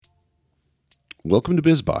Welcome to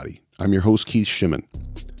BizBody. I'm your host, Keith Shimon.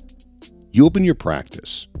 You open your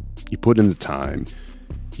practice, you put in the time,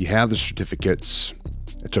 you have the certificates.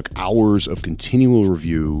 It took hours of continual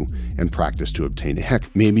review and practice to obtain.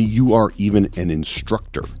 Heck, maybe you are even an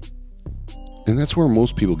instructor. And that's where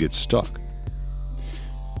most people get stuck.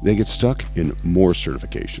 They get stuck in more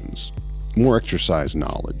certifications, more exercise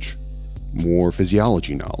knowledge, more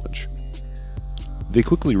physiology knowledge. They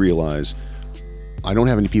quickly realize, I don't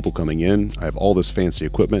have any people coming in, I have all this fancy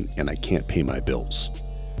equipment, and I can't pay my bills.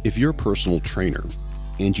 If you're a personal trainer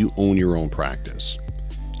and you own your own practice,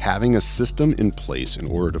 having a system in place in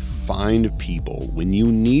order to find people when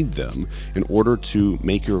you need them in order to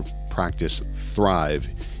make your practice thrive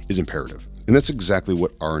is imperative. And that's exactly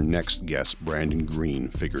what our next guest, Brandon Green,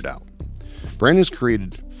 figured out. Brandon has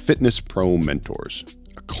created Fitness Pro Mentors,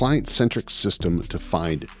 a client-centric system to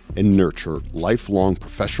find and nurture lifelong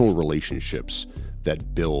professional relationships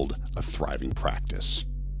that build a thriving practice.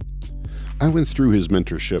 I went through his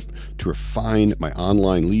mentorship to refine my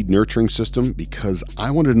online lead nurturing system because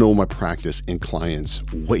I wanted to know my practice and clients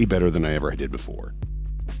way better than I ever did before.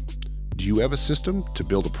 Do you have a system to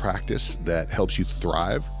build a practice that helps you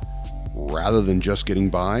thrive rather than just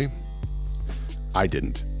getting by? I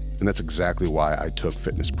didn't, and that's exactly why I took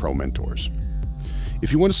Fitness Pro Mentors.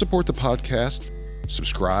 If you want to support the podcast,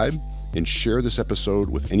 subscribe and share this episode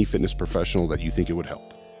with any fitness professional that you think it would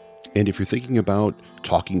help. And if you're thinking about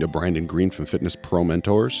talking to Brandon Green from Fitness Pro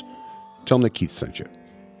Mentors, tell him that Keith sent you.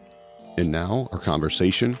 And now our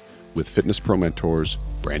conversation with Fitness Pro Mentors,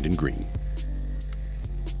 Brandon Green.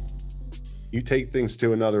 You take things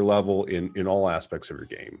to another level in all aspects of your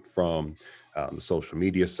game, from the social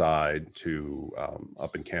media side to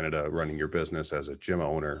up in Canada running your business as a gym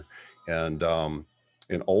owner, and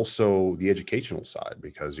also the educational side,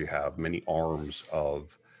 because you have many arms of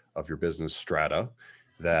your business strata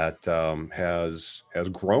that has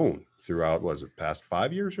grown throughout, was it past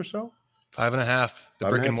 5 years or so? 5.5, the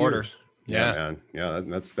brick and mortar. Yeah, man. Yeah,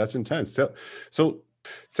 that's intense. So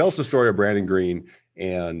tell us the story of Brandon Green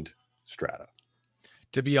and Strata.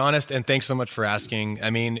 To be honest, and thanks so much for asking. I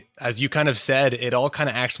mean, as you kind of said, it all kind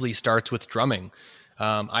of actually starts with drumming.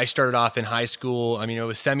 I started off in high school. I mean, it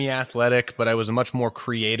was semi-athletic, but I was a much more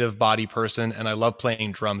creative body person, and I love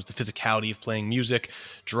playing drums, the physicality of playing music,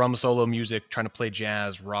 drum solo music, trying to play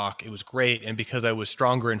jazz, rock. It was great, and because I was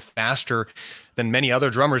stronger and faster than many other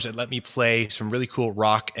drummers, it let me play some really cool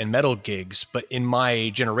rock and metal gigs. But in my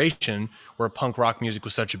generation, where punk rock music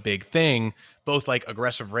was such a big thing, both like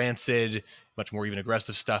Aggressive Rancid, much more even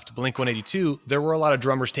aggressive stuff, to Blink-182, there were a lot of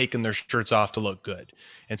drummers taking their shirts off to look good.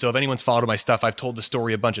 And so if anyone's followed my stuff, I've told the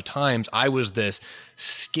story a bunch of times. I was this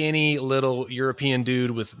skinny little European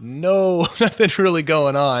dude with nothing really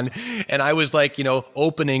going on. And I was like,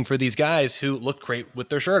 opening for these guys who looked great with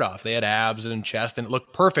their shirt off. They had abs and chest, and it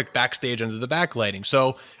looked perfect backstage under the backlighting.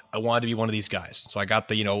 So I wanted to be one of these guys. So I got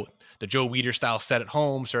the Joe Weider style set at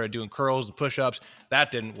home, started doing curls and push-ups.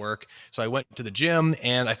 That didn't work. So I went to the gym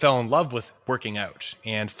and I fell in love with working out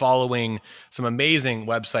and following some amazing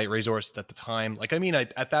website resources at the time.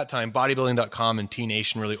 At that time, bodybuilding.com and T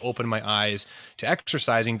Nation really opened my eyes to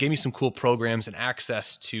exercising, gave me some cool programs and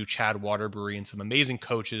access to Chad Waterbury and some amazing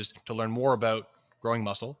coaches to learn more about growing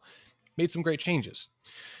muscle. Made some great changes.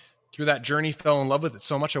 Through that journey, fell in love with it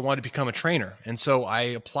so much I wanted to become a trainer. And so I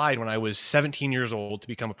applied when I was 17 years old to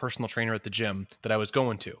become a personal trainer at the gym that I was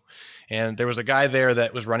going to. And there was a guy there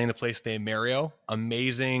that was running the place named Mario,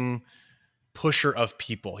 amazing pusher of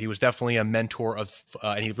people. He was definitely a mentor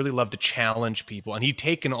and he really loved to challenge people. And he'd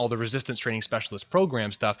taken all the resistance training specialist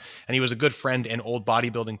program stuff. And he was a good friend and old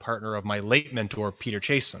bodybuilding partner of my late mentor, Peter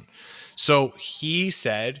Chason. So he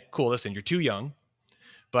said, cool, listen, you're too young.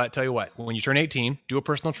 But tell you what, when you turn 18, do a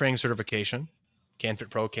personal training certification, CanFit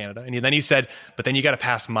Pro Canada. And then he said, but then you got to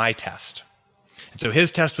pass my test. And so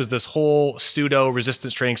his test was this whole pseudo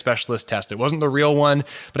resistance training specialist test. It wasn't the real one,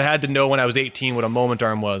 but I had to know when I was 18 what a moment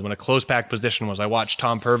arm was, when a closed pack position was. I watched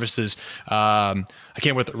Tom Purvis's,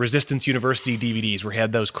 Resistance University DVDs where he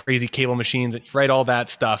had those crazy cable machines, right? All that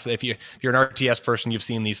stuff. If you're an RTS person, you've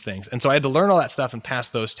seen these things. And so I had to learn all that stuff and pass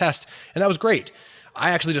those tests. And that was great.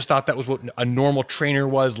 I actually just thought that was what a normal trainer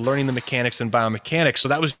was, learning the mechanics and biomechanics. So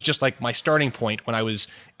that was just like my starting point when I was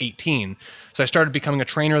 18. So I started becoming a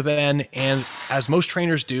trainer then. And as most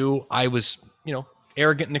trainers do, I was,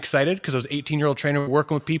 arrogant and excited because I was an 18-year-old trainer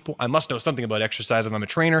working with people. I must know something about exercise if I'm a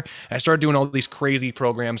trainer. And I started doing all these crazy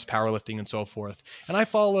programs, powerlifting and so forth. And I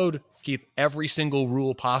followed, Keith, every single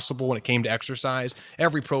rule possible when it came to exercise,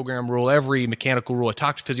 every program rule, every mechanical rule. I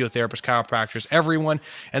talked to physiotherapists, chiropractors, everyone.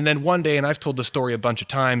 And then one day, and I've told the story a bunch of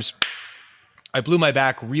times, I blew my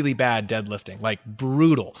back really bad deadlifting, like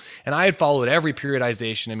brutal. And I had followed every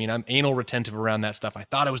periodization. I mean, I'm anal retentive around that stuff. I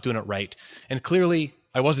thought I was doing it right. And clearly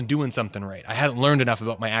I wasn't doing something right. I hadn't learned enough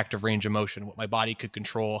about my active range of motion, what my body could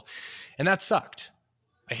control. And that sucked.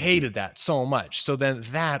 I hated that so much. So then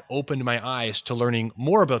that opened my eyes to learning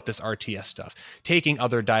more about this RTS stuff, taking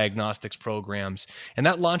other diagnostics programs, and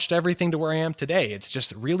that launched everything to where I am today. It's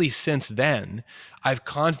just really since then, I've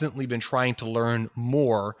constantly been trying to learn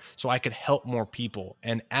more so I could help more people.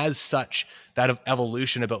 And as such, that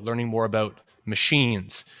evolution about learning more about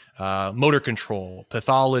machines, motor control,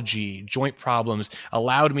 pathology, joint problems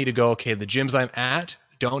allowed me to go, okay, the gyms I'm at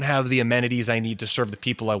don't have the amenities I need to serve the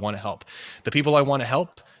people I want to help. The people I want to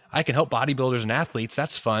help, I can help bodybuilders and athletes.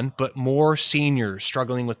 That's fun. But more seniors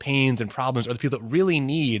struggling with pains and problems are the people that really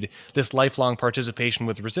need this lifelong participation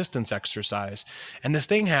with resistance exercise. And this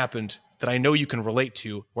thing happened that I know you can relate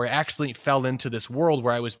to, where I actually fell into this world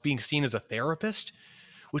where I was being seen as a therapist,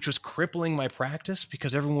 which was crippling my practice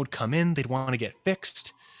because everyone would come in, they'd want to get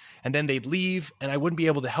fixed, and then they'd leave and I wouldn't be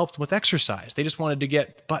able to help them with exercise. They just wanted to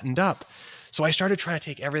get buttoned up. So I started trying to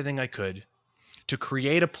take everything I could to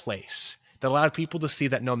create a place that allowed people to see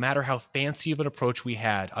that no matter how fancy of an approach we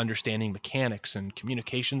had, understanding mechanics and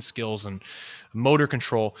communication skills and motor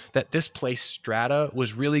control, that this place, Strata,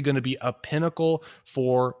 was really going to be a pinnacle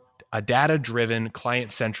for a data-driven,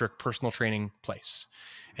 client-centric personal training place.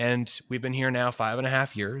 And we've been here now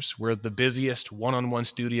 5.5 years. We're the busiest one-on-one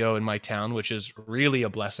studio in my town, which is really a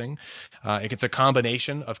blessing. It's a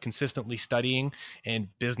combination of consistently studying and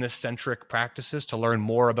business-centric practices to learn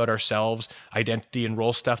more about ourselves, identity and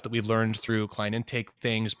role stuff that we've learned through client intake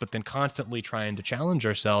things, but then constantly trying to challenge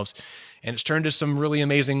ourselves. And it's turned to some really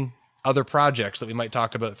amazing other projects that we might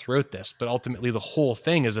talk about throughout this. But ultimately, the whole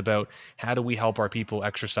thing is about how do we help our people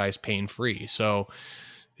exercise pain-free. So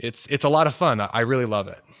it's a lot of fun. I really love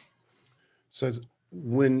it. So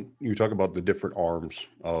when you talk about the different arms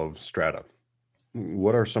of Strata,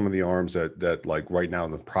 what are some of the arms that like right now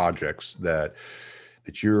in the projects that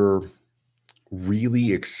you're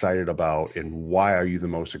really excited about, and why are you the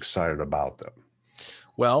most excited about them?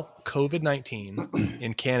 Well, COVID-19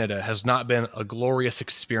 in Canada has not been a glorious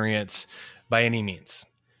experience by any means.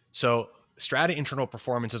 So Strata Internal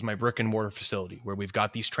Performance is my brick and mortar facility where we've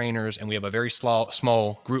got these trainers and we have a very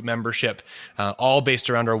small group membership, all based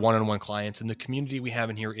around our one-on-one clients. And the community we have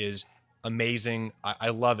in here is amazing. I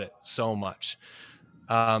love it so much.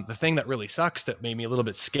 The thing that really sucks that made me a little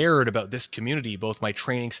bit scared about this community, both my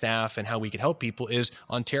training staff and how we could help people, is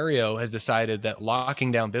Ontario has decided that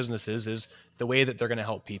locking down businesses is the way that they're going to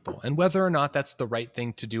help people. And whether or not that's the right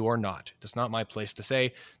thing to do or not, it's not my place to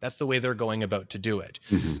say. That's the way they're going about to do it.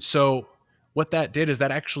 Mm-hmm. So what that did is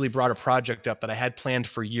that actually brought a project up that I had planned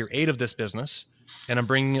for year 8 of this business. And I'm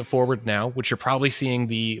bringing it forward now, which you're probably seeing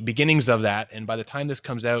the beginnings of that. And by the time this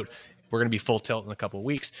comes out, we're going to be full tilt in a couple of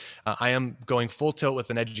weeks. I am going full tilt with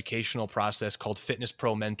an educational process called Fitness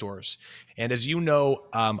Pro Mentors. And as you know,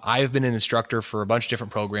 I've been an instructor for a bunch of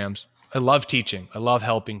different programs. I love teaching. I love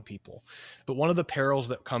helping people. But one of the perils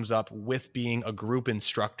that comes up with being a group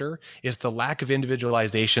instructor is the lack of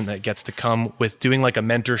individualization that gets to come with doing like a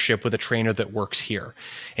mentorship with a trainer that works here.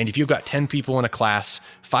 And if you've got 10 people in a class,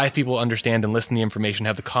 5 people understand and listen to the information,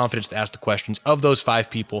 have the confidence to ask the questions. Of those 5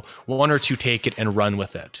 people, 1 or 2 take it and run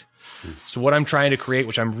with it. So what I'm trying to create,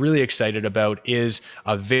 which I'm really excited about, is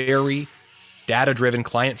a very data-driven,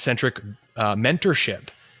 client-centric mentorship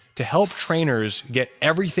to help trainers get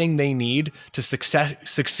everything they need to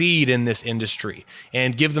succeed in this industry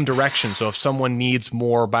and give them direction. So if someone needs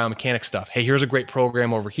more biomechanics stuff, hey, here's a great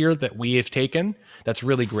program over here that we have taken. That's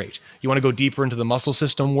really great. You want to go deeper into the muscle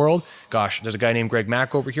system world? Gosh, there's a guy named Greg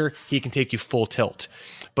Mack over here. He can take you full tilt.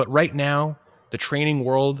 But right now, the training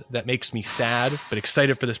world that makes me sad, but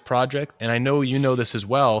excited for this project, and I know you know this as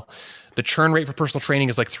well, the churn rate for personal training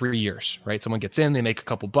is like 3 years, right? Someone gets in, they make a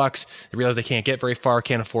couple bucks, they realize they can't get very far,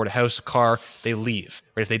 can't afford a house, a car, they leave,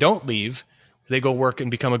 right? If they don't leave, they go work and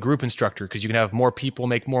become a group instructor because you can have more people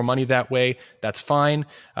make more money that way. That's fine.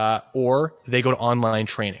 Or they go to online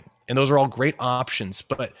training. And those are all great options.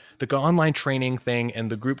 But the online training thing and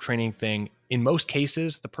the group training thing, in most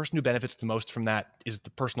cases, the person who benefits the most from that is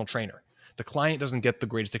the personal trainer. The client doesn't get the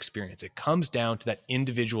greatest experience. It comes down to that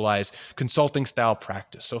individualized consulting style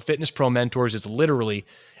practice. So Fitness Pro Mentors is literally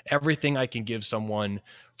everything I can give someone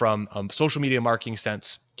from a social media marketing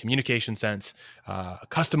sense, communication sense,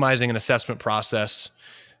 customizing an assessment process,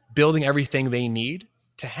 building everything they need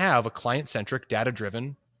to have a client-centric,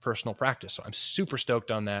 data-driven personal practice. So I'm super stoked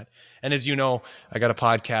on that. And as you know, I got a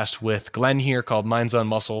podcast with Glenn here called Minds on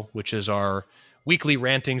Muscle, which is our weekly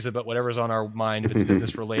rantings about whatever's on our mind, if it's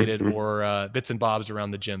business related or bits and bobs around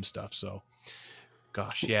the gym stuff. So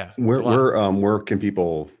Gosh, yeah, it's a lot. Where can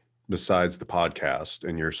people, besides the podcast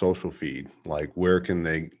and your social feed, like where can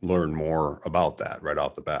they learn more about that right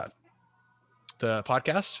off the bat? The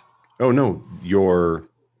podcast? Oh no,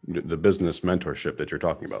 the business mentorship that you're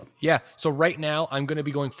talking about. Yeah. So right now I'm going to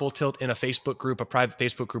be going full tilt in a Facebook group, a private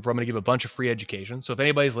Facebook group where I'm going to give a bunch of free education. So if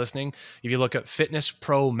anybody's listening, if you look at Fitness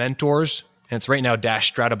Pro Mentors, and it's right now Dash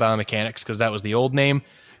Strata Biomechanics because that was the old name.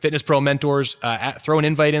 Fitness Pro Mentors, throw an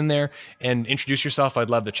invite in there and introduce yourself. I'd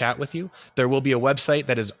love to chat with you. There will be a website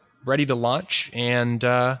that is ready to launch, and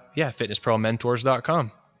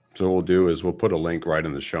fitnesspromentors.com. So what we'll do is we'll put a link right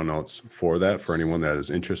in the show notes for that for anyone that is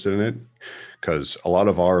interested in it, because a lot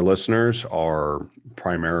of our listeners are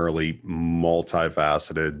primarily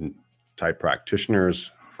multifaceted type practitioners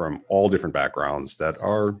from all different backgrounds that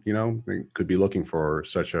are, they could be looking for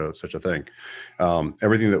such a thing.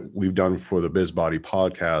 Everything that we've done for the BizBody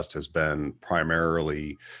podcast has been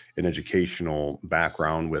primarily an educational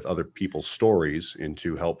background with other people's stories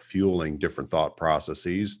into help fueling different thought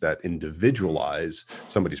processes that individualize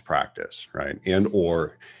somebody's practice, right? And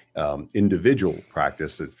or individual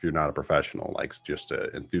practice if you're not a professional, like just an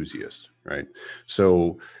enthusiast, right?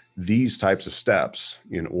 So these types of steps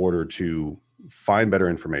in order to find better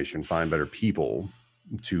information, find better people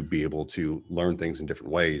to be able to learn things in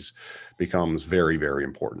different ways becomes very, very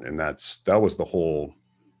important. And that was the whole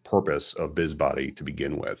purpose of BizBody to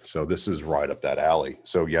begin with. So this is right up that alley.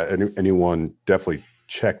 So yeah, anyone definitely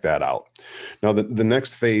check that out. Now the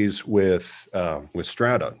next phase with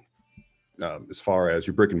Strata, as far as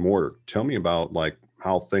your brick and mortar, tell me about like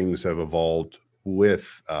how things have evolved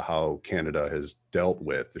with how Canada has dealt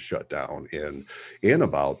with the shutdown and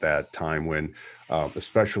about that time when,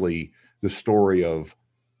 especially the story of,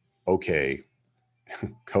 okay,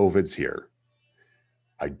 COVID's here.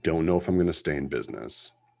 I don't know if I'm going to stay in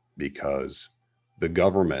business because the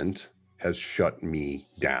government has shut me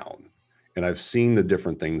down. And I've seen the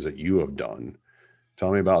different things that you have done.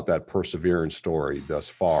 Tell me about that perseverance story thus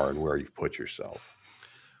far and where you've put yourself.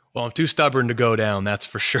 Well, I'm too stubborn to go down, that's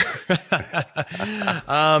for sure.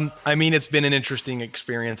 I mean, it's been an interesting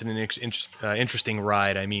experience and an interesting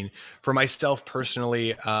ride. I mean, for myself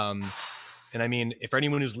personally, and I mean, if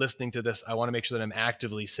anyone who's listening to this, I want to make sure that I'm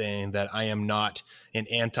actively saying that I am not an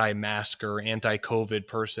anti-masker, anti-COVID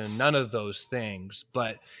person, none of those things.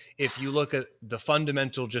 But if you look at the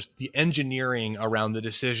fundamental, just the engineering around the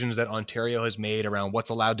decisions that Ontario has made around what's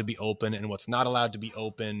allowed to be open and what's not allowed to be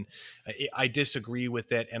open, I disagree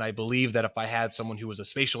with it. And I believe that if I had someone who was a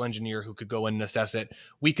spatial engineer who could go in and assess it,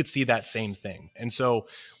 we could see that same thing. And so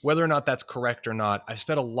whether or not that's correct or not, I've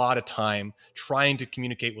spent a lot of time trying to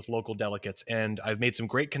communicate with local delegates, and I've made some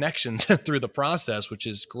great connections through the process, which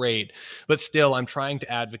is great. But still, I'm trying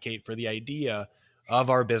to advocate for the idea of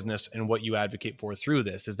our business, and what you advocate for through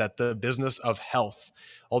this is that the business of health,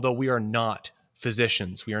 although we are not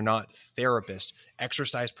physicians, we are not therapists,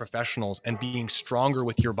 exercise professionals, and being stronger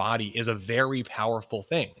with your body is a very powerful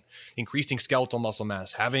thing. Increasing skeletal muscle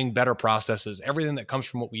mass, having better processes, everything that comes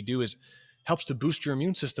from what we do helps to boost your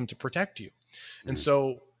immune system to protect you. And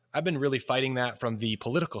so I've been really fighting that from the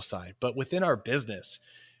political side, but within our business,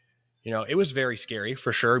 it was very scary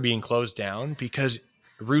for sure being closed down because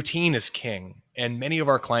routine is king. And many of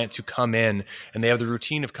our clients who come in and they have the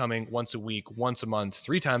routine of coming once a week, once a month,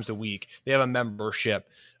 3 times a week, they have a membership.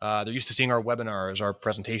 They're used to seeing our webinars, our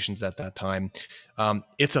presentations at that time.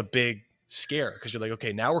 It's a big scare because you're like,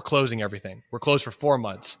 okay, now we're closing everything. We're closed for 4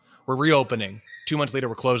 months. We're reopening. 2 months later,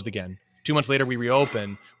 we're closed again. 2 months later, we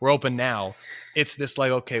reopen. We're open now. It's this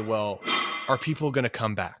like, okay, well, are people going to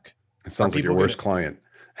come back? It sounds like your worst client.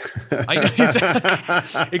 I know,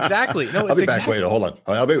 exactly. No, I'll be back. Wait, hold on.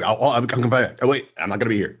 I'm coming back. Oh, wait, I'm not going to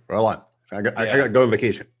be here. Hold on. I got to go on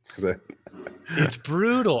vacation. It's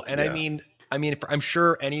brutal. And yeah. I mean, I'm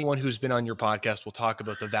sure anyone who's been on your podcast will talk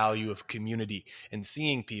about the value of community and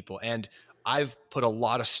seeing people. And I've put a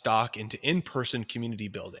lot of stock into in-person community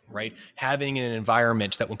building, right? Having an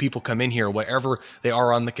environment that when people come in here, wherever they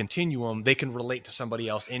are on the continuum, they can relate to somebody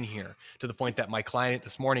else in here, to the point that my client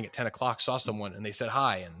this morning at 10 o'clock saw someone and they said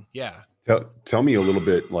hi. And yeah. Tell me a little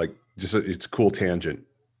bit, like, it's a cool tangent.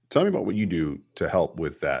 Tell me about what you do to help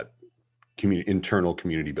with that internal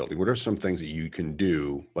community building. What are some things that you can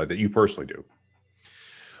do, like that you personally do?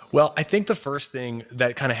 Well, I think the first thing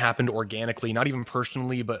that kind of happened organically, not even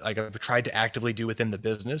personally, but like I've tried to actively do within the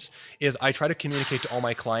business, is I try to communicate to all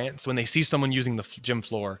my clients when they see someone using the gym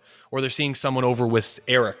floor, or they're seeing someone over with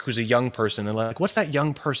Eric, who's a young person, and like, what's that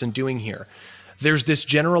young person doing here? There's this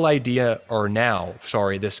general idea,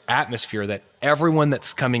 this atmosphere that everyone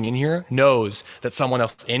that's coming in here knows that someone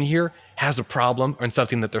else in here has a problem or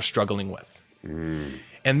something that they're struggling with.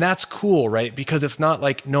 And that's cool, right? Because it's not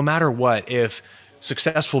like, no matter what, if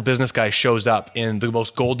successful business guy shows up in the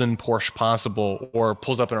most golden Porsche possible or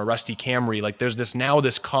pulls up in a rusty Camry, like there's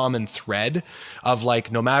this common thread of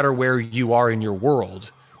like, no matter where you are in your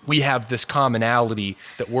world, we have this commonality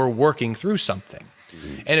that we're working through something.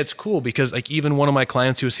 Mhm. And it's cool because like even one of my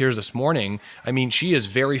clients who was here this morning, I mean, she is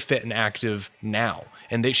very fit and active now.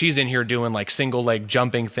 And she's in here doing like single leg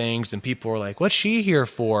jumping things. And people are like, what's she here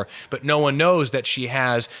for? But no one knows that she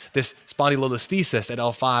has this spondylolisthesis at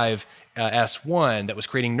L5 S1 that was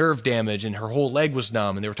creating nerve damage, and her whole leg was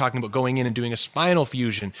numb. And they were talking about going in and doing a spinal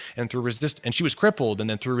fusion, and and she was crippled. And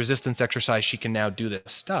then through resistance exercise, she can now do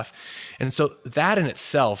this stuff. And so that in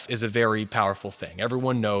itself is a very powerful thing.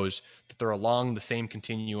 Everyone knows that they're along the same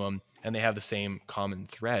continuum and they have the same common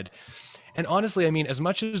thread. And honestly, I mean, as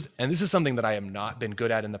much as, and this is something that I have not been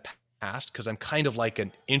good at in the past, because I'm kind of like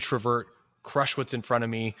an introvert, crush what's in front of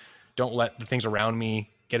me, don't let the things around me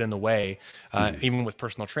get in the way, even with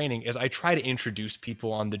personal training, is I try to introduce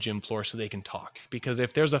people on the gym floor so they can talk. Because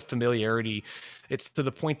if there's a familiarity, it's to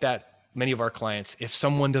the point that many of our clients, if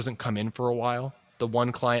someone doesn't come in for a while, the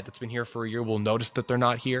one client that's been here for a year will notice that they're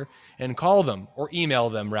not here and call them or email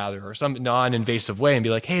them rather, or some non-invasive way and be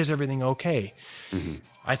like, hey, is everything okay? Mm-hmm.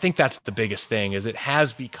 I think that's the biggest thing, is it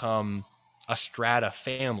has become a strata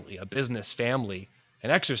family, a business family,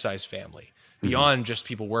 an exercise family, beyond just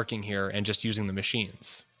people working here and just using the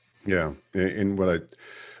machines. Yeah. And what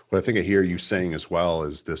I think I hear you saying as well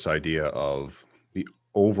is this idea of the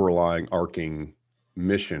overlying arcing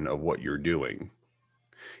mission of what you're doing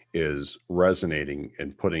is resonating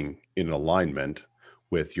and putting in alignment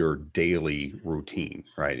with your daily routine,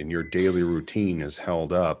 right? And your daily routine is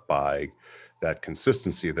held up by that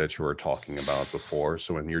consistency that you were talking about before.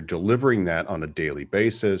 So when you're delivering that on a daily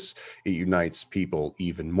basis, it unites people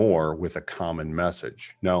even more with a common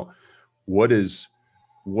message. Now, what is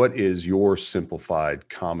your simplified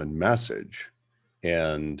common message,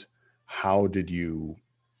 and how did you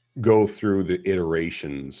go through the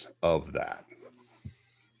iterations of that?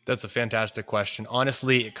 That's a fantastic question.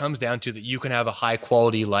 Honestly, it comes down to that you can have a high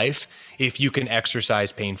quality life if you can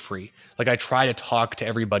exercise pain free. Like I try to talk to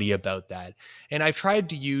everybody about that. And I've tried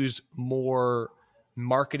to use more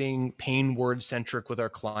marketing pain word centric with our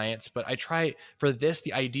clients, but I try for this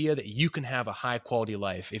the idea that you can have a high quality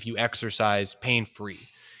life if you exercise pain free.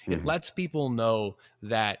 It lets people know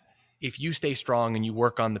that if you stay strong and you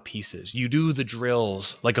work on the pieces, you do the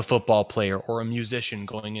drills like a football player or a musician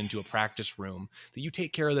going into a practice room, that you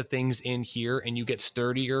take care of the things in here and you get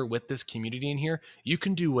sturdier with this community in here, you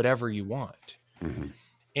can do whatever you want. Mm-hmm.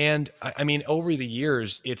 And I mean, over the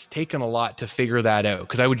years, it's taken a lot to figure that out,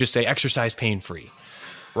 because I would just say exercise pain free,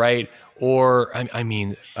 right? Or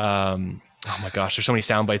oh my gosh, there's so many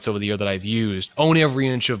sound bites over the year that I've used. Own every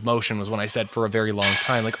inch of motion was one I said for a very long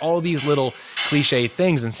time. Like all these little cliche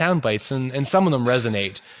things and sound bites, and some of them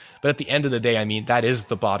resonate. But at the end of the day, I mean, that is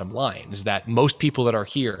the bottom line, is that most people that are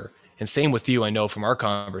here, and same with you, I know from our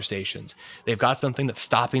conversations, they've got something that's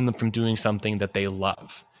stopping them from doing something that they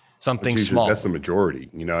love, something small. That's the majority.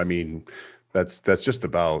 I mean, that's just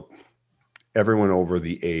about everyone over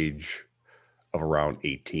the age of around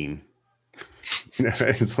 18.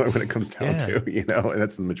 It's like when it comes down to, and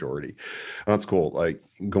that's the majority. And that's cool. Like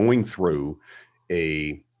going through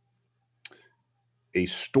a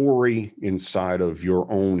story inside of your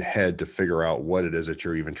own head to figure out what it is that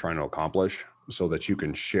you're even trying to accomplish, so that you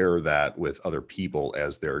can share that with other people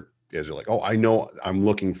as you're like, oh, I know I'm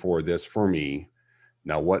looking for this for me.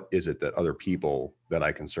 Now, what is it that other people that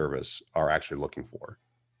I can service are actually looking for?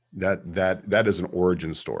 That is an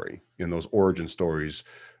origin story, and those origin stories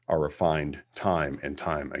are refined time and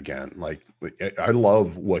time again. Like I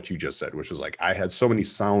love what you just said, which is like, I had so many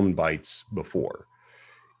sound bites before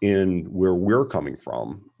in where we're coming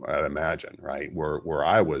from, I'd imagine, right? Where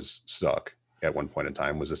I was stuck at one point in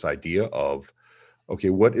time was this idea of, okay,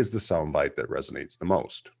 what is the sound bite that resonates the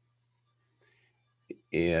most?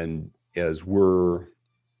 And as we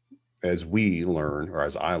learn, or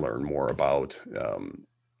as I learn more about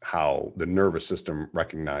how the nervous system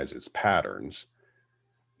recognizes patterns,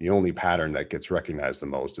 the only pattern that gets recognized the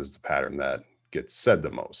most is the pattern that gets said the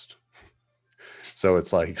most. So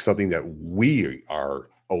it's like something that we are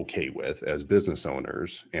okay with as business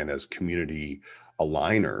owners and as community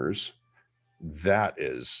aligners.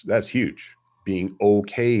 That's huge. Being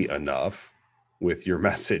okay enough with your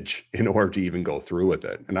message in order to even go through with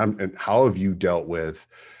it. And how have you dealt with,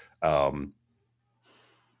 I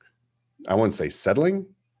wouldn't say settling,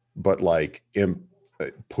 but like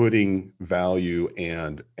putting value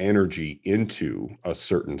and energy into a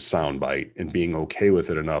certain soundbite and being okay with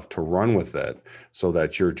it enough to run with it, so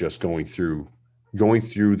that you're just going through going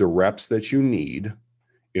through the reps that you need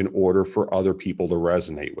in order for other people to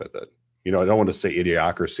resonate with it. You know, I don't want to say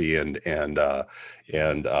Idiocracy and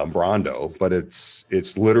Brando, but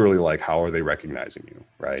it's literally like, how are they recognizing you,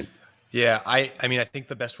 right? Yeah, I mean, I think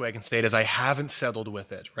the best way I can say it is I haven't settled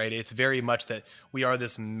with it, right? It's very much that we are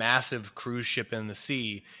this massive cruise ship in the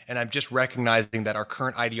sea, and I'm just recognizing that our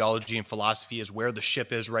current ideology and philosophy is where the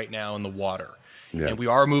ship is right now in the water. Yeah. And we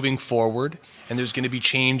are moving forward, and there's going to be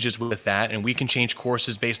changes with that, and we can change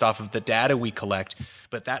courses based off of the data we collect.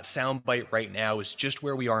 But that soundbite right now is just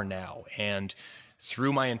where we are now. And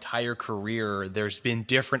through my entire career, there's been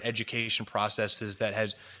different education processes that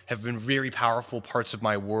have been very powerful parts of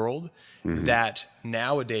my world that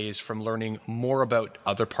nowadays, from learning more about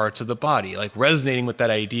other parts of the body, like resonating with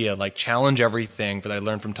that idea, like challenge everything that I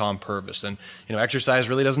learned from Tom Purvis. And, exercise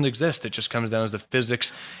really doesn't exist. It just comes down to the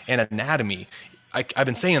physics and anatomy. I've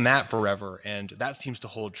been saying that forever, and that seems to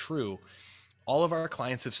hold true. All of our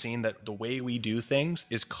clients have seen that the way we do things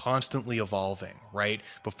is constantly evolving, right?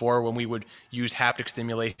 Before, when we would use haptic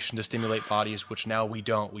stimulation to stimulate bodies, which now we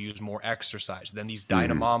don't, we use more exercise. Then these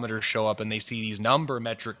dynamometers show up and they see these number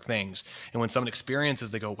metric things. And when someone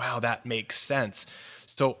experiences, they go, wow, that makes sense.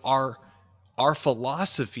 So our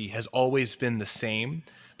philosophy has always been the same,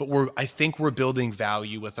 but I think we're building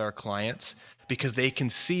value with our clients because they can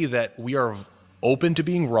see that we are open to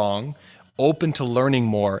being wrong, open to learning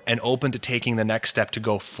more, and open to taking the next step to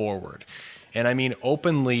go forward. And I mean,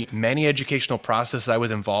 openly, many educational processes I was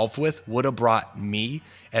involved with would have brought me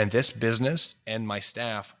and this business and my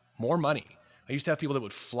staff more money. I used to have people that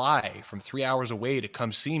would fly from 3 hours away to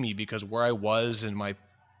come see me because where I was in my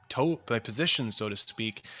position, so to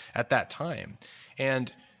speak, at that time.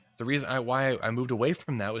 And the reason why I moved away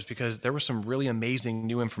from that was because there was some really amazing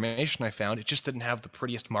new information I found. It just didn't have the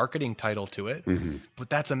prettiest marketing title to it,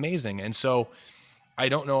 but that's amazing. And so I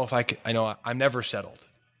don't know if I know I'm never settled,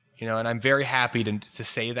 and I'm very happy to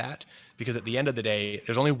say that, because at the end of the day,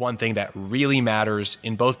 there's only one thing that really matters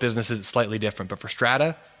in both businesses. It's slightly different, but for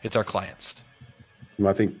Strata, it's our clients.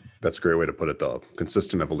 I think that's a great way to put it, though.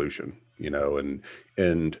 Consistent evolution,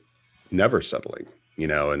 and never settling,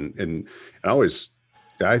 and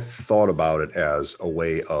I thought about it as a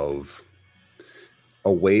way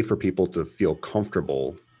for people to feel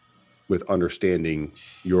comfortable with understanding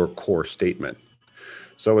your core statement.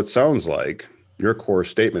 So it sounds like your core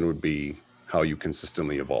statement would be how you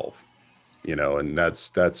consistently evolve, and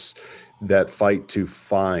that's that fight to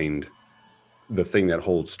find the thing that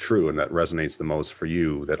holds true and that resonates the most for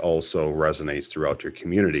you, that also resonates throughout your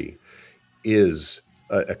community, is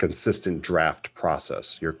a consistent draft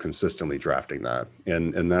process. You're consistently drafting that,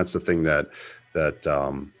 and that's the thing that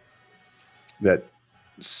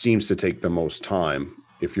seems to take the most time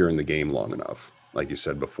if you're in the game long enough. Like you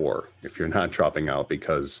said before, if you're not dropping out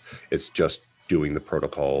because it's just doing the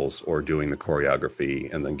protocols or doing the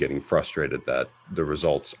choreography and then getting frustrated that the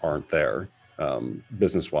results aren't there,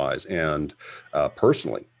 business wise and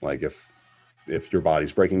personally. Like if your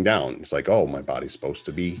body's breaking down, it's like, oh, my body's supposed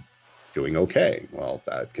to be doing okay. Well,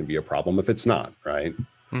 that can be a problem if it's not, right?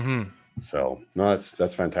 So no,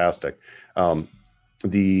 that's fantastic.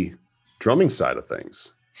 The drumming side of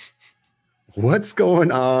things, what's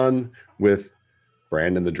going on with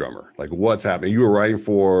Brandon the drummer? Like, what's happening? You were writing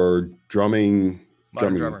for Modern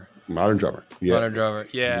Drummer. Yeah. Modern Drummer.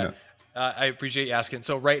 Yeah. I appreciate you asking.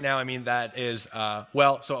 So right now, I mean, that is, I've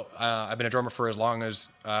been a drummer for as long as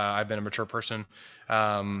I've been a mature person.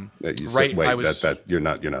 You're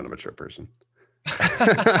not a mature person.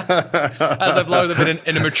 As I've long been an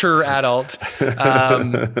immature adult.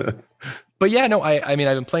 But yeah, no, I mean,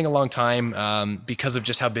 I've been playing a long time because of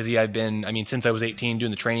just how busy I've been. I mean, since I was 18 doing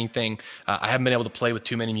the training thing, I haven't been able to play with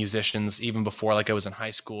too many musicians, even before like I was in high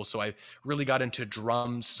school. So I really got into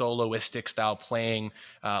drum soloistic style playing,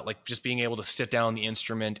 like just being able to sit down on the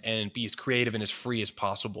instrument and be as creative and as free as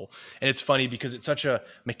possible. And it's funny because it's such a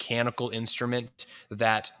mechanical instrument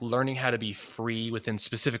that learning how to be free within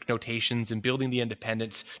specific notations and building the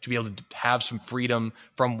independence to be able to have some freedom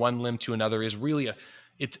from one limb to another is really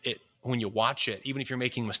when you watch it, even if you're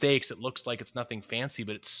making mistakes, it looks like it's nothing fancy,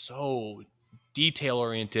 but it's so detail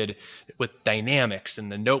oriented with dynamics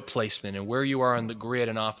and the note placement and where you are on the grid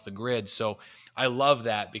and off the grid. So I love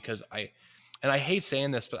that because I hate saying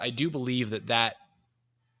this, but I do believe that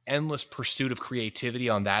endless pursuit of creativity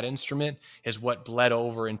on that instrument is what bled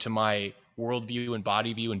over into my worldview and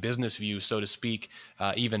body view and business view, so to speak,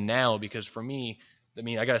 even now. Because for me, I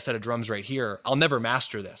mean, I got a set of drums right here. I'll never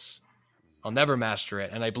master this. I'll never master it.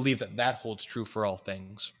 And I believe that holds true for all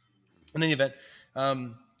things. In any event, I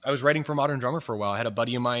was writing for Modern Drummer for a while. I had a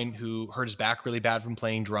buddy of mine who hurt his back really bad from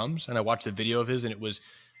playing drums. And I watched a video of his and it was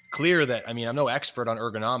clear that, I mean, I'm no expert on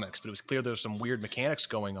ergonomics, but it was clear there was some weird mechanics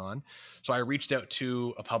going on. So I reached out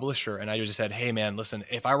to a publisher and I just said, hey man, listen,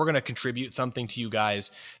 if I were going to contribute something to you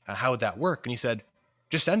guys, how would that work? And he said,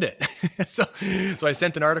 just send it. So I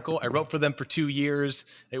sent an article. I wrote for them for 2 years.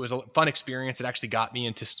 It was a fun experience. It actually got me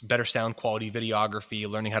into better sound quality, videography,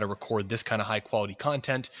 learning how to record this kind of high quality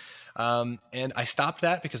content. And I stopped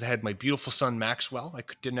that because I had my beautiful son, Maxwell. I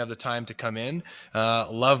didn't have the time to come in.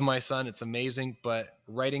 Love my son. It's amazing. But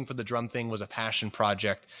writing for the drum thing was a passion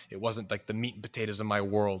project. It wasn't like the meat and potatoes of my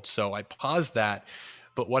world. So I paused that.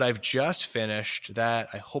 But what I've just finished that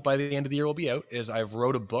I hope by the end of the year will be out is I've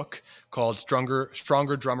wrote a book called Stronger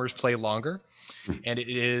Drummers Play Longer. And it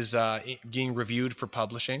is being reviewed for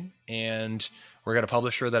publishing. And we're got a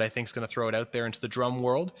publisher that I think is going to throw it out there into the drum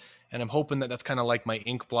world. And I'm hoping that that's kind of like my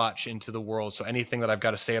ink blotch into the world. So anything that I've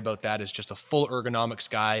got to say about that is just a full ergonomics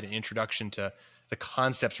guide, an introduction to the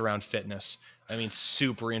concepts around fitness. I mean,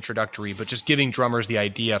 super introductory, but just giving drummers the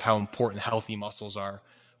idea of how important healthy muscles are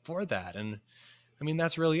for that. And I mean,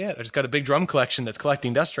 that's really it. I just got a big drum collection that's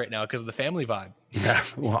collecting dust right now because of the family vibe. Yeah.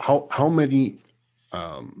 Well, how many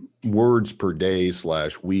words per day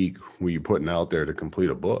 / week were you putting out there to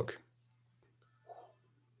complete a book?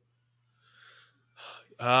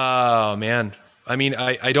 Oh man. I mean,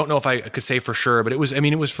 I don't know if I could say for sure, but it was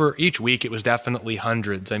for each week, it was definitely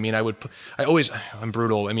hundreds. I mean, I'm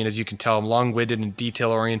brutal. I mean, as you can tell, I'm long-winded and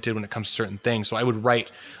detail-oriented when it comes to certain things. So I would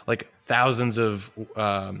write like thousands of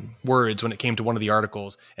words when it came to one of the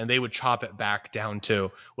articles, and they would chop it back down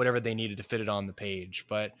to whatever they needed to fit it on the page.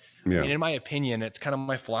 But yeah. I mean, in my opinion, it's kind of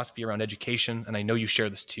my philosophy around education, and I know you share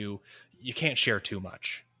this too. You can't share too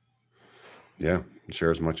much. Yeah,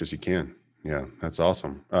 share as much as you can. Yeah, that's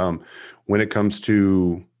awesome. When it comes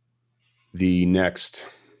to the next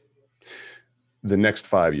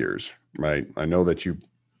 5 years, right? I know that you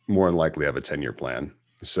more than likely have a 10-year plan.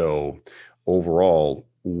 So overall,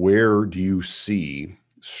 where do you see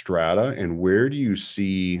Strata and where do you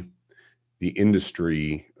see the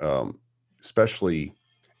industry, especially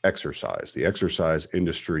the exercise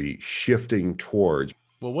industry shifting towards?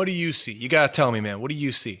 Well, what do you see? You got to tell me, man, what do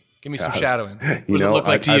you see? Give me some shadowing. What does it look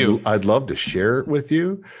like to you? I'd love to share it with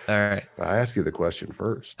you. All right. I ask you the question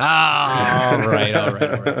first. All right.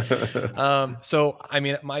 So, I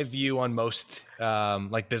mean, my view on most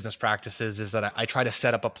like business practices is that I try to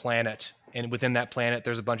set up a planet, and within that planet,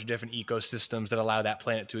 there's a bunch of different ecosystems that allow that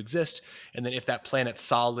planet to exist. And then if that planet's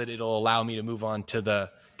solid, it'll allow me to move on to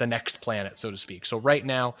the next planet, so to speak. So right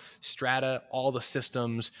now, Strata, all the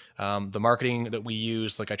systems, the marketing that we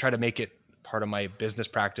use, like I try to make it part of my business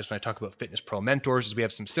practice when I talk about Fitness Pro Mentors is we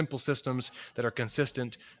have some simple systems that are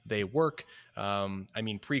consistent. They work. I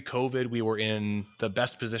mean, pre-COVID, we were in the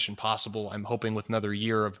best position possible. I'm hoping with another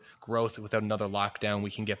year of growth without another lockdown,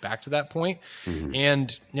 we can get back to that point. Mm-hmm.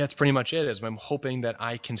 And yeah, that's pretty much it. Is I'm hoping that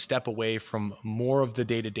I can step away from more of the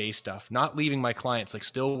day-to-day stuff, not leaving my clients, like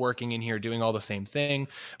still working in here, doing all the same thing,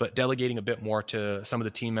 but delegating a bit more to some of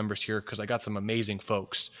the team members here because I got some amazing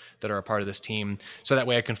folks that are a part of this team. So that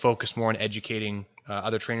way I can focus more on educating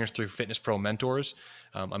other trainers through Fitness Pro Mentors.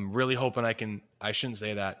 I'm really hoping I shouldn't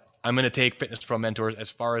say that. I'm going to take Fitness Pro Mentors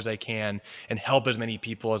as far as I can and help as many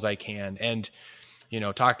people as I can. And,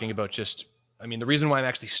 talking about the reason why I'm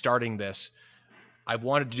actually starting this, I've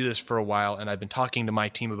wanted to do this for a while, and I've been talking to my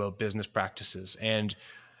team about business practices. And,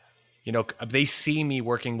 they see me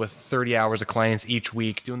working with 30 hours of clients each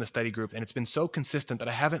week, doing the study group, and it's been so consistent that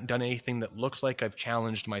I haven't done anything that looks like I've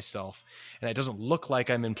challenged myself. And it doesn't look like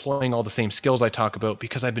I'm employing all the same skills I talk about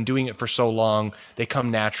because I've been doing it for so long, they come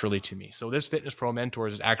naturally to me. So this Fitness Pro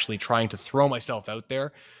Mentors is actually trying to throw myself out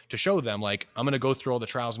there to show them, like, I'm going to go through all the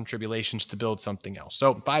trials and tribulations to build something else.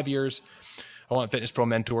 So 5 years, I want Fitness Pro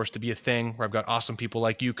Mentors to be a thing where I've got awesome people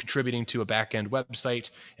like you contributing to a back-end website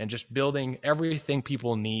and just building everything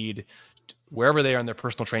people need wherever they are in their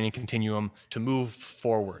personal training continuum to move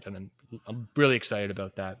forward. And I'm really excited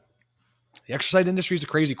about that. The exercise industry is a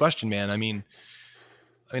crazy question, man. I mean,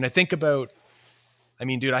 I think about,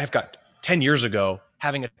 dude, I have got 10 years ago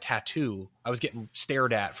having a tattoo, I was getting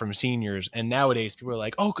stared at from seniors. And nowadays people are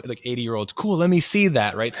like, oh, like 80-year-olds, cool, let me see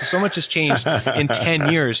that, right? So much has changed in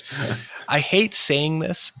 10 years. I hate saying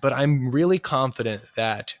this, but I'm really confident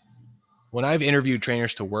that when I've interviewed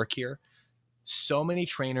trainers to work here, so many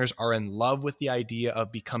trainers are in love with the idea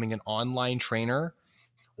of becoming an online trainer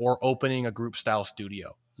or opening a group style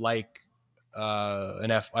studio, like I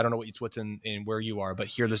don't know what's in where you are, but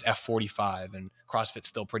here there's F45 and CrossFit's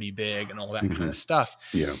still pretty big and all that kind of stuff.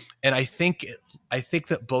 Yeah. And I think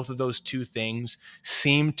that both of those two things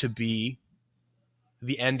seem to be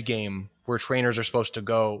the end game where trainers are supposed to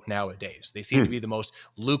go nowadays. They seem to be the most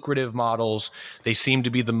lucrative models. They seem to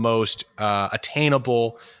be the most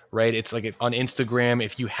attainable, right? It's like on Instagram,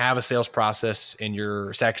 if you have a sales process and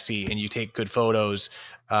you're sexy and you take good photos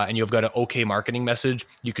and you've got an okay marketing message,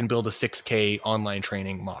 you can build a 6K online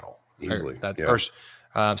training model. Easily. First,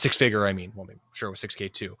 6-figure, I mean, well, maybe, sure, it was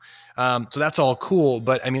 6K too. So that's all cool.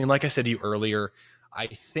 But I mean, like I said to you earlier, I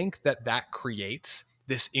think that creates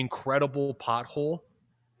this incredible pothole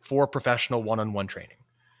for professional one-on-one training.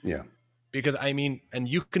 Yeah. Because I mean, and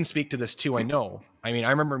you can speak to this too, I know. I mean, I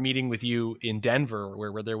remember meeting with you in Denver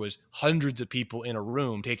where there was hundreds of people in a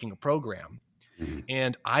room taking a program.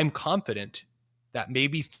 And I'm confident that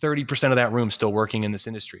maybe 30% of that room still working in this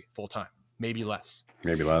industry full time, maybe less.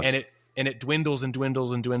 And it dwindles and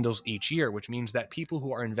dwindles and dwindles each year, which means that people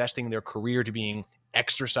who are investing their career to being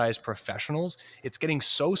exercise professionals, it's getting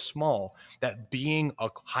so small that being a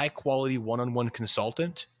high quality one-on-one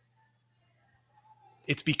consultant,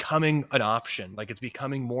 it's becoming an option. Like, it's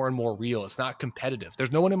becoming more and more real. It's not competitive.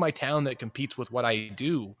 There's no one in my town that competes with what I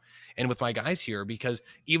do and with my guys here, because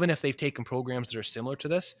even if they've taken programs that are similar to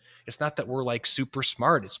this, it's not that we're like super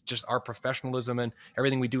smart. It's just our professionalism and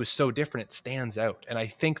everything we do is so different. It stands out. And I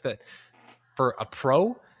think that for a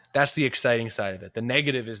pro, that's the exciting side of it. The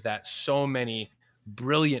negative is that so many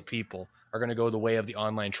brilliant people are going to go the way of the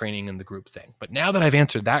online training and the group thing. But now that I've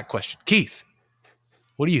answered that question, Keith,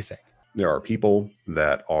 what do you think? There are people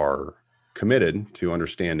that are committed to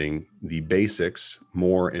understanding the basics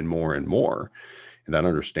more and more and more, and that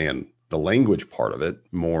understand the language part of it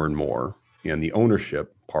more and more, and the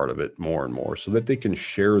ownership part of it more and more, so that they can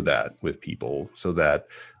share that with people, so that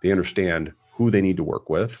they understand who they need to work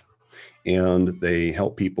with, and they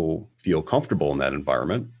help people feel comfortable in that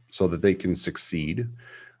environment so that they can succeed.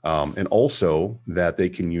 And also that they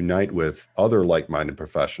can unite with other like-minded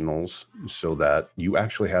professionals so that you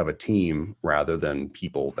actually have a team rather than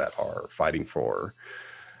people that are fighting for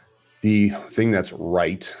the thing that's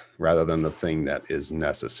right rather than the thing that is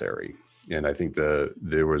necessary. And I think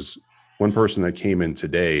there was one person that came in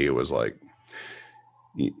today. It was like,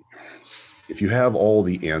 if you have all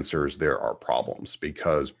the answers, there are problems,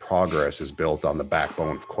 because progress is built on the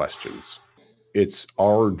backbone of questions. It's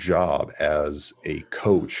our job as a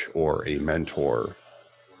coach or a mentor.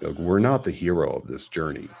 Like, we're not the hero of this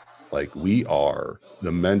journey. Like, we are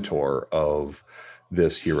the mentor of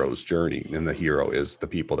this hero's journey. And the hero is the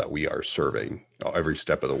people that we are serving every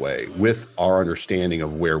step of the way, with our understanding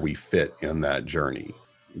of where we fit in that journey.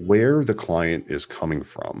 Where the client is coming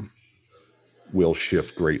from will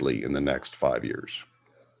shift greatly in the next 5 years.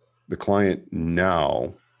 The client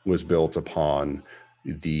now was built upon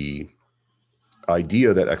the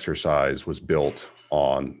idea that exercise was built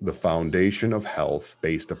on the foundation of health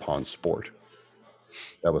based upon sport.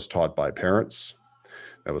 That was taught by parents,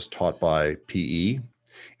 that was taught by PE,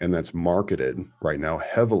 and that's marketed right now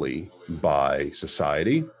heavily by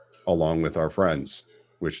society, along with our friends,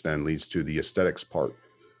 which then leads to the aesthetics part,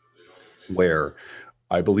 where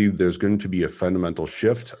I believe there's going to be a fundamental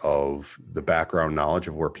shift of the background knowledge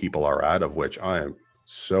of where people are at, of which I am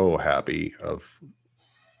so happy of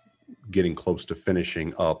getting close to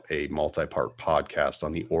finishing up a multi-part podcast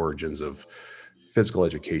on the origins of physical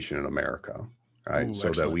education in America, right? Ooh, so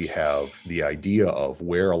excellent. that we have the idea of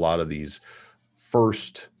where a lot of these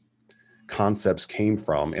first concepts came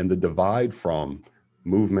from, and the divide from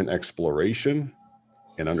movement exploration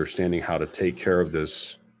and understanding how to take care of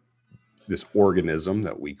this organism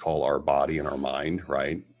that we call our body and our mind,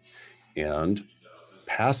 right? And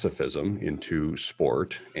pacifism into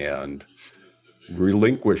sport, and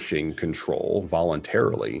relinquishing control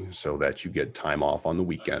voluntarily so that you get time off on the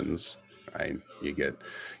weekends, right? You get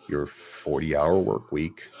your 40-hour work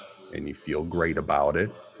week and you feel great about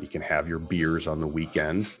it. You can have your beers on the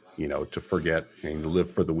weekend, to forget and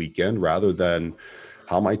live for the weekend, rather than,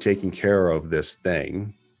 how am I taking care of this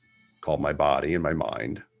thing called my body and my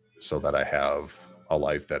mind so that I have a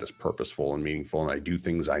life that is purposeful and meaningful, and I do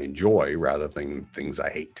things I enjoy rather than things I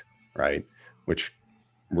hate, right? Which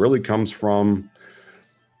really comes from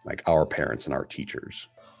like our parents and our teachers.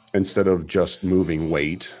 Instead of just moving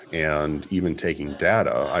weight and even taking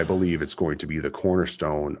data, I believe it's going to be the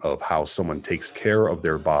cornerstone of how someone takes care of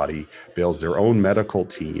their body, builds their own medical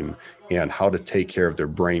team, and how to take care of their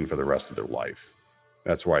brain for the rest of their life.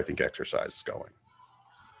 That's where I think exercise is going.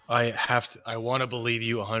 I want to believe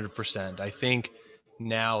you 100%. I think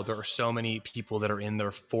now there are so many people that are in their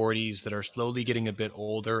 40s that are slowly getting a bit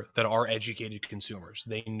older that are educated consumers.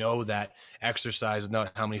 They know that exercise is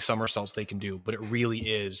not how many somersaults they can do, but it really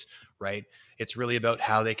is, right? It's really about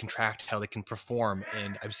how they contract, how they can perform.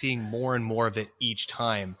 And I'm seeing more and more of it each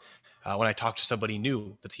time. when I talk to somebody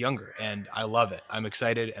new that's younger, and I love it. I'm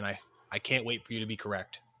excited, and I can't wait for you to be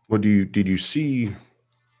correct. Well, did you see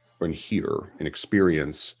and hear and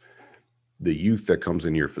experience the youth that comes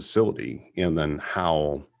in your facility, and then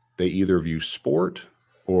how they either view sport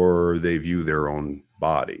or they view their own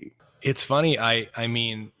body? It's funny. I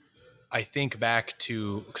mean, I think back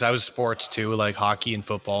to, because I was sports too, like hockey and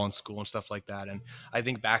football in school and stuff like that. And I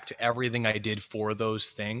think back to everything I did for those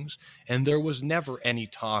things. And there was never any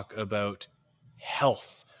talk about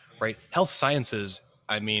health, right? Health sciences,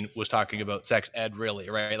 I mean, was talking about sex ed, really,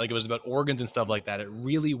 right? Like it was about organs and stuff like that. It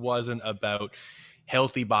really wasn't about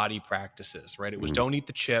healthy body practices, right? It was don't eat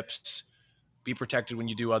the chips, be protected when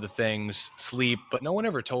you do other things, sleep. But no one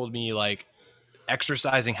ever told me like,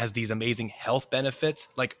 exercising has these amazing health benefits,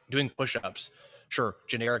 like doing push-ups. Sure,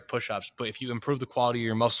 generic push-ups, but if you improve the quality of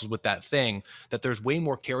your muscles with that thing, that there's way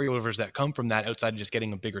more carryovers that come from that outside of just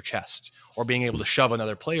getting a bigger chest or being able to shove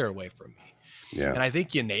another player away from me. Yeah. And I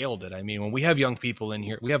think you nailed it. I mean, when we have young people in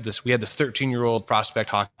here, we had this 13-year-old prospect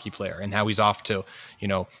hockey player, and now he's off to,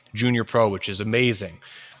 junior pro, which is amazing.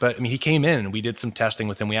 But I mean, he came in and we did some testing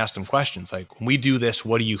with him. We asked him questions like, when we do this,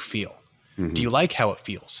 what do you feel? Mm-hmm. Do you like how it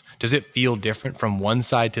feels? Does it feel different from one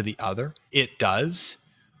side to the other? It does.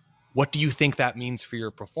 What do you think that means for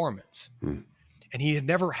your performance? Mm. And he had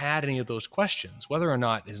never had any of those questions, whether or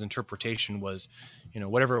not his interpretation was,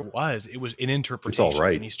 whatever it was an interpretation. It's all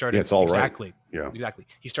right. And he started, it's all exactly, right. Yeah. Exactly.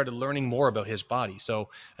 He started learning more about his body. So,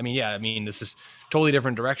 this is totally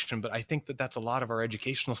different direction, but I think that that's a lot of our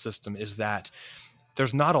educational system, is that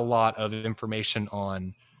there's not a lot of information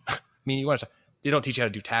on, they don't teach you how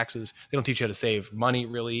to do taxes. They don't teach you how to save money,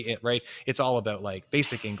 really, right? It's all about like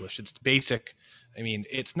basic English. It's basic. I mean,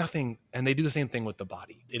 it's nothing. And they do the same thing with the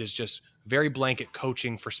body. It is just very blanket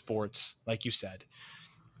coaching for sports, like you said.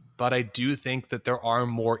 But I do think that there are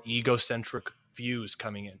more egocentric views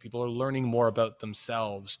coming in. People are learning more about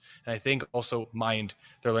themselves. And I think also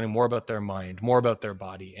they're learning more about their mind, more about their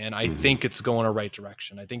body. And I think it's going a right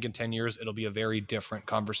direction. I think in 10 years, it'll be a very different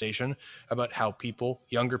conversation about how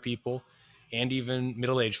younger people, and even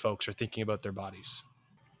middle-aged folks are thinking about their bodies.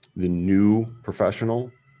 The new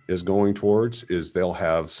professional is going towards is they'll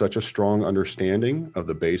have such a strong understanding of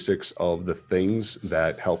the basics of the things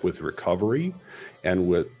that help with recovery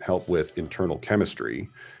and help with internal chemistry,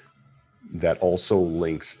 that also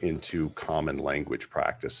links into common language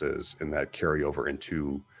practices and that carry over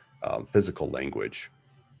into physical language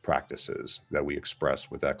practices that we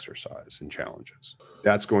express with exercise and challenges.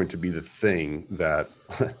 That's going to be the thing that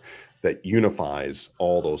that unifies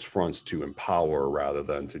all those fronts to empower rather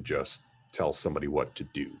than to just tell somebody what to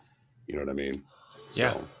do. You know what I mean?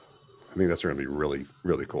 Yeah. So I think that's going to be really,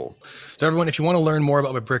 really cool. So everyone, if you want to learn more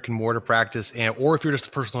about my brick and mortar practice, or if you're just a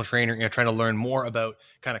personal trainer, trying to learn more about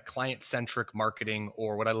kind of client-centric marketing,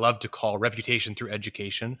 or what I love to call reputation through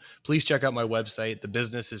education, please check out my website. The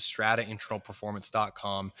business is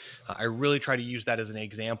stratainternalperformance.com. I really try to use that as an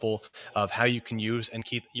example of how you can use, and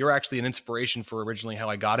Keith, you're actually an inspiration for originally how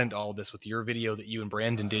I got into all this with your video that you and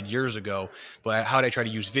Brandon did years ago. But how did I try to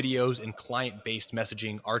use videos and client-based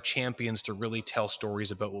messaging, our champions, to really tell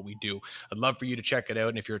stories about what we do. I'd love for you to check it out.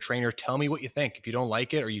 And if you're a trainer, tell me what you think. If you don't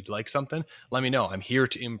like it or you'd like something, let me know. I'm here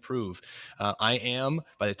to improve. I am,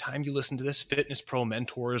 by the time you listen to this, Fitness Pro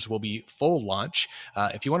Mentors will be full launch.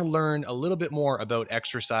 If you want to learn a little bit more about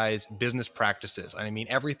exercise business practices, I mean,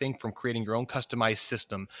 everything from creating your own customized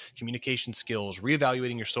system, communication skills,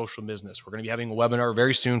 reevaluating your social business. We're going to be having a webinar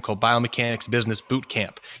very soon called Biomechanics Business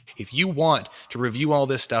Bootcamp. If you want to review all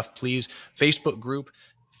this stuff, please, Facebook group,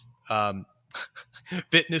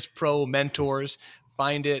 Fitness Pro Mentors.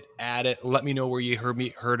 Find it, add it, let me know where you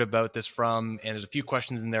heard about this from. And there's a few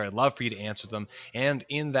questions in there. I'd love for you to answer them. And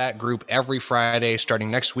in that group, every Friday, starting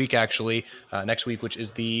next week, which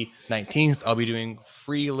is the 19th, I'll be doing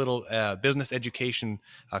free little business education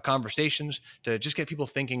conversations to just get people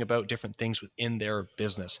thinking about different things within their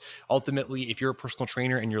business. Ultimately, if you're a personal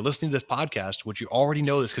trainer and you're listening to this podcast, which you already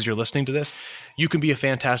know this because you're listening to this, you can be a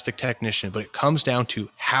fantastic technician, but it comes down to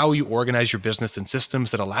how you organize your business and systems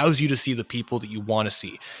that allows you to see the people that you want to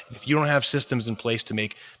see. And if you don't have systems in place to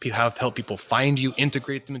help people find you,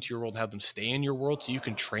 integrate them into your world, have them stay in your world so you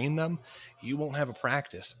can train them, you won't have a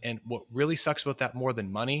practice. And what really sucks about that more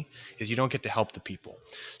than money is you don't get to help the people.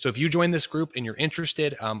 So if you join this group and you're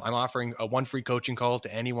interested, I'm offering a one free coaching call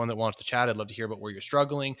to anyone that wants to chat. I'd love to hear about where you're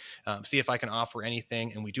struggling, see if I can offer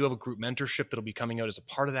anything. And we do have a group mentorship that'll be coming out as a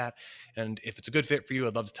part of that. And if it's a good fit for you,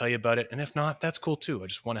 I'd love to tell you about it. And if not, that's cool too. I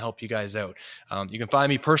just want to help you guys out. You can find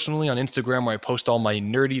me personally on Instagram, where I post all my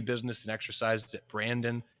nerdy business and exercises at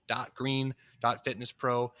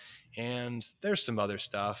brandon.green.fitnesspro. And there's some other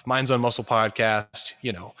stuff. Mine's on Muscle Podcast,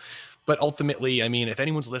 But ultimately, I mean, if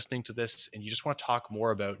anyone's listening to this and you just want to talk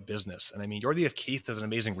more about business, and I mean, Yordi of Keith is an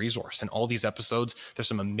amazing resource. And all these episodes, there's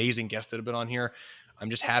some amazing guests that have been on here. I'm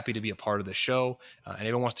just happy to be a part of the show. And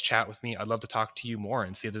anyone wants to chat with me, I'd love to talk to you more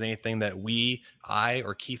and see if there's anything that I,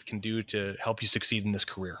 or Keith can do to help you succeed in this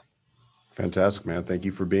career. Fantastic, man. Thank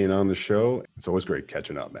you for being on the show. It's always great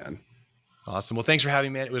catching up, man. Awesome. Well, thanks for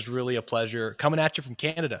having me, man. It was really a pleasure coming at you from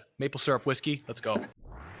Canada. Maple syrup whiskey. Let's go.